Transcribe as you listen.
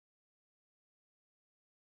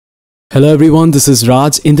Hello everyone, this is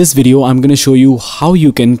Raj. In this video, I'm going to show you how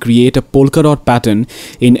you can create a polka dot pattern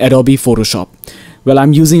in Adobe Photoshop. Well,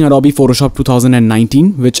 I'm using Adobe Photoshop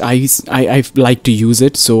 2019, which I like to use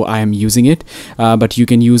it, so I am using it. But you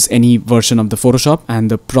can use any version of the Photoshop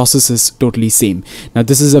and the process is totally same. Now,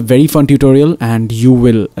 this is a very fun tutorial and you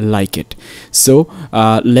will like it. So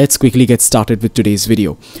let's quickly get started with today's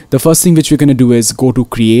video. The first thing which we're going to do is go to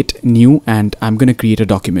create new, and I'm going to create a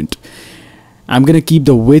document. I'm going to keep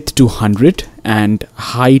the width to 100 and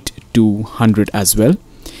height to 100 as well.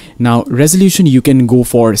 Now resolution, you can go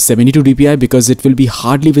for 72 dpi because it will be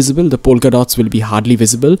hardly visible. The polka dots will be hardly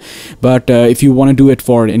visible. But if you want to do it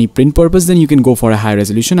for any print purpose, then you can go for a high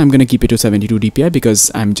resolution. I'm going to keep it to 72 dpi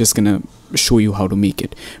because I'm just going to show you how to make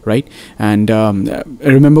it, right? And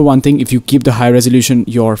remember one thing: if you keep the high resolution,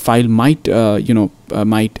 your file might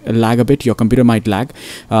might lag a bit. Your computer might lag,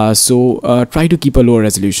 so try to keep a lower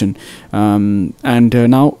resolution.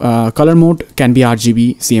 Now color mode can be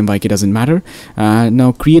RGB, CMYK, doesn't matter.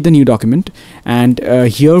 Now create the new document, and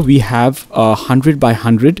here we have a 100 by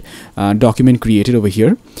 100 document created over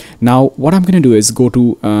here. Now what I'm going to do is go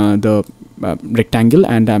to the rectangle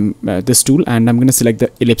and this tool, and I'm going to select the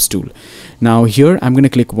ellipse tool. Now here I'm going to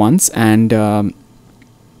click once, and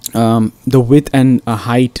the width and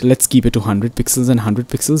height, let's keep it to 100 pixels and 100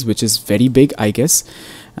 pixels, which is very big, I guess.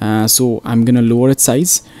 So I'm going to lower its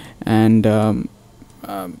size, and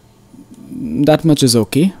that much is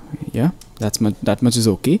okay. Yeah, that much is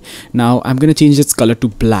okay. Now I'm going to change its color to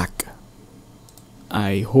black.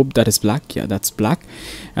 I hope that is black. Yeah, that's black.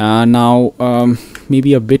 Now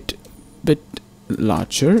maybe a bit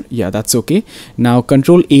larger. Yeah, that's okay. Now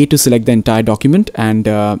Control A to select the entire document, and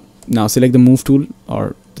now select the move tool,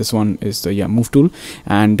 or this one is the move tool,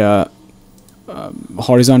 and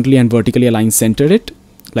horizontally and vertically align, center it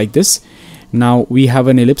like this. Now we have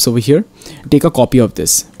an ellipse over here. Take a copy of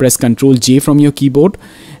this, press Control J from your keyboard,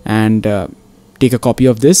 and take a copy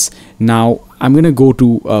of this. Now I'm gonna go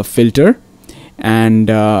to filter and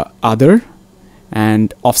other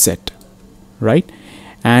and offset, right?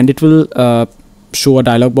 And it will show a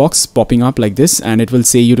dialog box popping up like this, and it will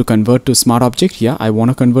say you to convert to smart object. Yeah, I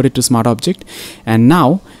want to convert it to smart object. And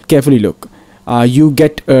now carefully look, you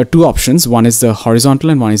get two options. One is the horizontal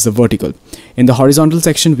and one is the vertical. In the horizontal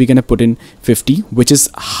section, we're gonna put in 50, which is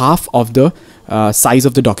half of the size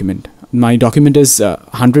of the document. My document is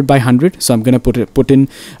 100 by 100, so I'm gonna put in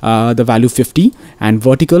the value 50, and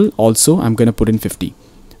vertical also I'm gonna put in 50.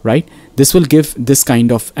 Right, this will give this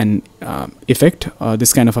kind of an effect,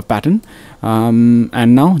 this kind of a pattern,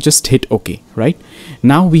 and now just hit OK. Right,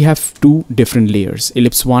 now we have two different layers,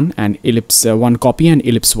 ellipse 1 and ellipse 1 copy and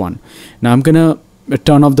ellipse 1. Now I'm gonna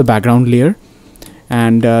turn off the background layer,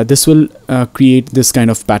 and this will create this kind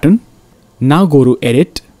of pattern. Now go to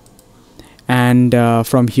edit, and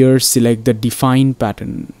from here select the define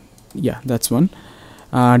pattern. Yeah, that's one.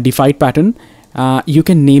 Define pattern. You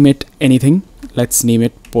can name it anything. Let's name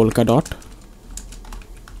it polka dot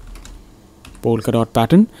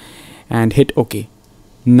pattern, and hit OK.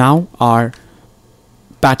 Now our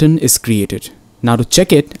pattern is created. Now to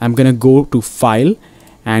check it, I'm gonna go to file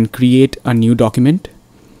and create a new document.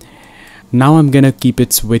 Now I'm gonna keep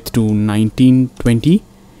its width to 1920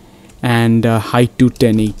 and height to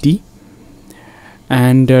 1080,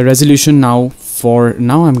 and resolution I'm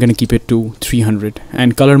gonna keep it to 300,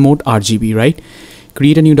 and color mode RGB. Right,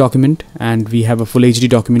 create a new document, and we have a full HD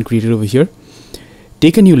document created over here.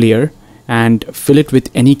 Take a new layer and fill it with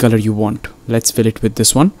any color you want. Let's fill it with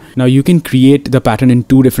this one. Now you can create the pattern in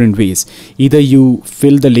two different ways. Either you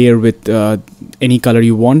fill the layer with any color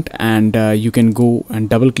you want, and you can go and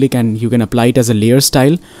double click and you can apply it as a layer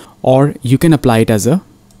style, or you can apply it as a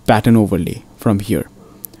pattern overlay from here.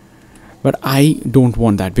 But I don't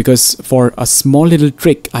want that, because for a small little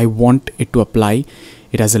trick I want it to apply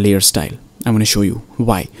it as a layer style. I'm going to show you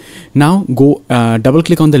why. Now go double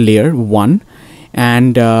click on the layer 1,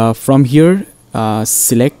 and from here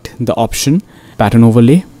select the option pattern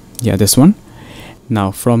overlay. Yeah, this one. Now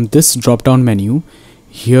from this drop down menu,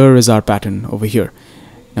 here is our pattern over here.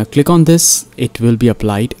 Now click on this, it will be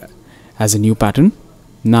applied as a new pattern.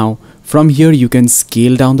 Now from here you can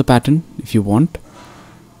scale down the pattern if you want.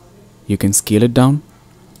 You can scale it down.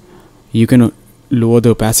 You can lower the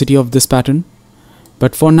opacity of this pattern.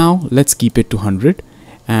 But for now, let's keep it to 100,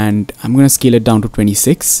 and I'm going to scale it down to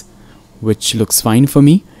 26, which looks fine for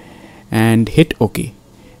me, and hit OK.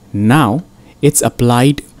 Now it's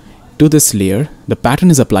applied to this layer. The pattern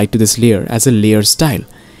is applied to this layer as a layer style.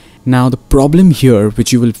 Now the problem here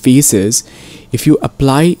which you will face is, if you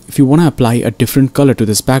want to apply a different color to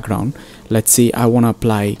this background, let's say I want to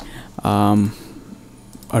apply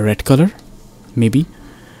a red color, maybe,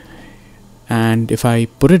 and if I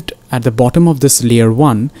put it at the bottom of this layer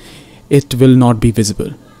 1, it will not be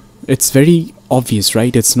visible. It's very obvious,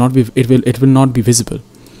 right? It will not be visible.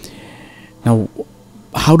 Now,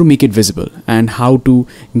 how to make it visible and how to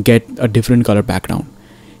get a different color background?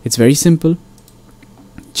 It's very simple.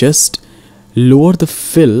 Just lower the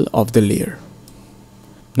fill of the layer.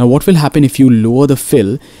 Now what will happen if you lower the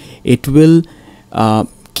fill? It will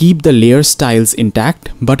keep the layer styles intact,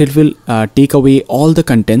 but it will take away all the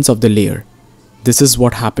contents of the layer. This is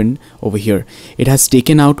what happened over here. It has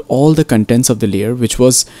taken out all the contents of the layer, which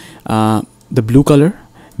was the blue color,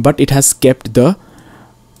 but it has kept the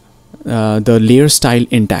layer style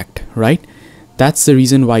intact, right? That's the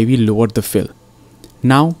reason why we lowered the fill.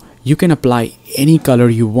 Now you can apply any color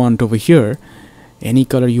you want over here, any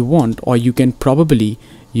color you want, or you can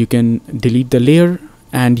delete the layer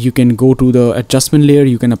and you can go to the adjustment layer.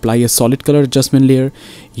 You can apply a solid color adjustment layer.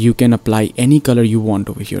 You can apply any color you want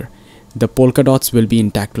over here. The polka dots will be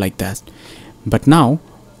intact like that. But now,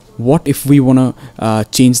 what if we want to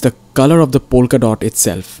change the color of the polka dot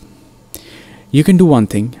itself? You can do one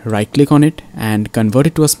thing, right click on it and convert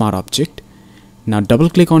it to a smart object. Now double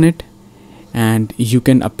click on it and you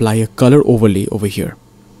can apply a color overlay over here.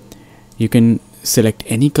 You can select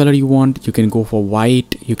any color you want. You can go for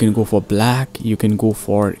white, you can go for black, you can go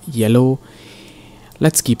for yellow.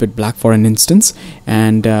 Let's keep it black for an instance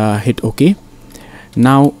and hit OK.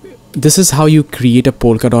 Now this is how you create a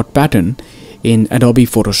polka dot pattern in Adobe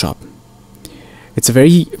Photoshop. It's a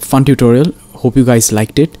very fun tutorial. Hope you guys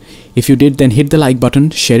liked it. If you did, then hit the like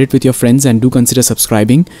button, share it with your friends, and do consider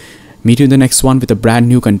subscribing. Meet you in the next one with a brand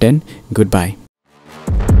new content. Goodbye.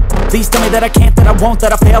 Please tell me that I can't, that I won't,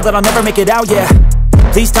 that I fail, that I'll never make it out, yeah.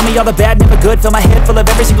 Please tell me all the bad, never good, fill my head full of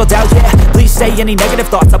every single doubt, yeah. Please say any negative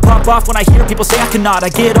thoughts, I pop off when I hear people say I cannot. I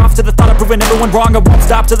get off to the thought of proving everyone wrong, I won't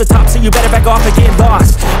stop to the top, so you better back off and get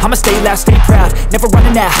lost. I'ma stay loud, stay proud, never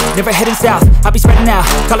running out, never heading south, I'll be spreading out,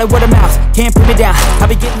 call it word of mouth, can't put me down, I'll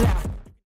be getting loud.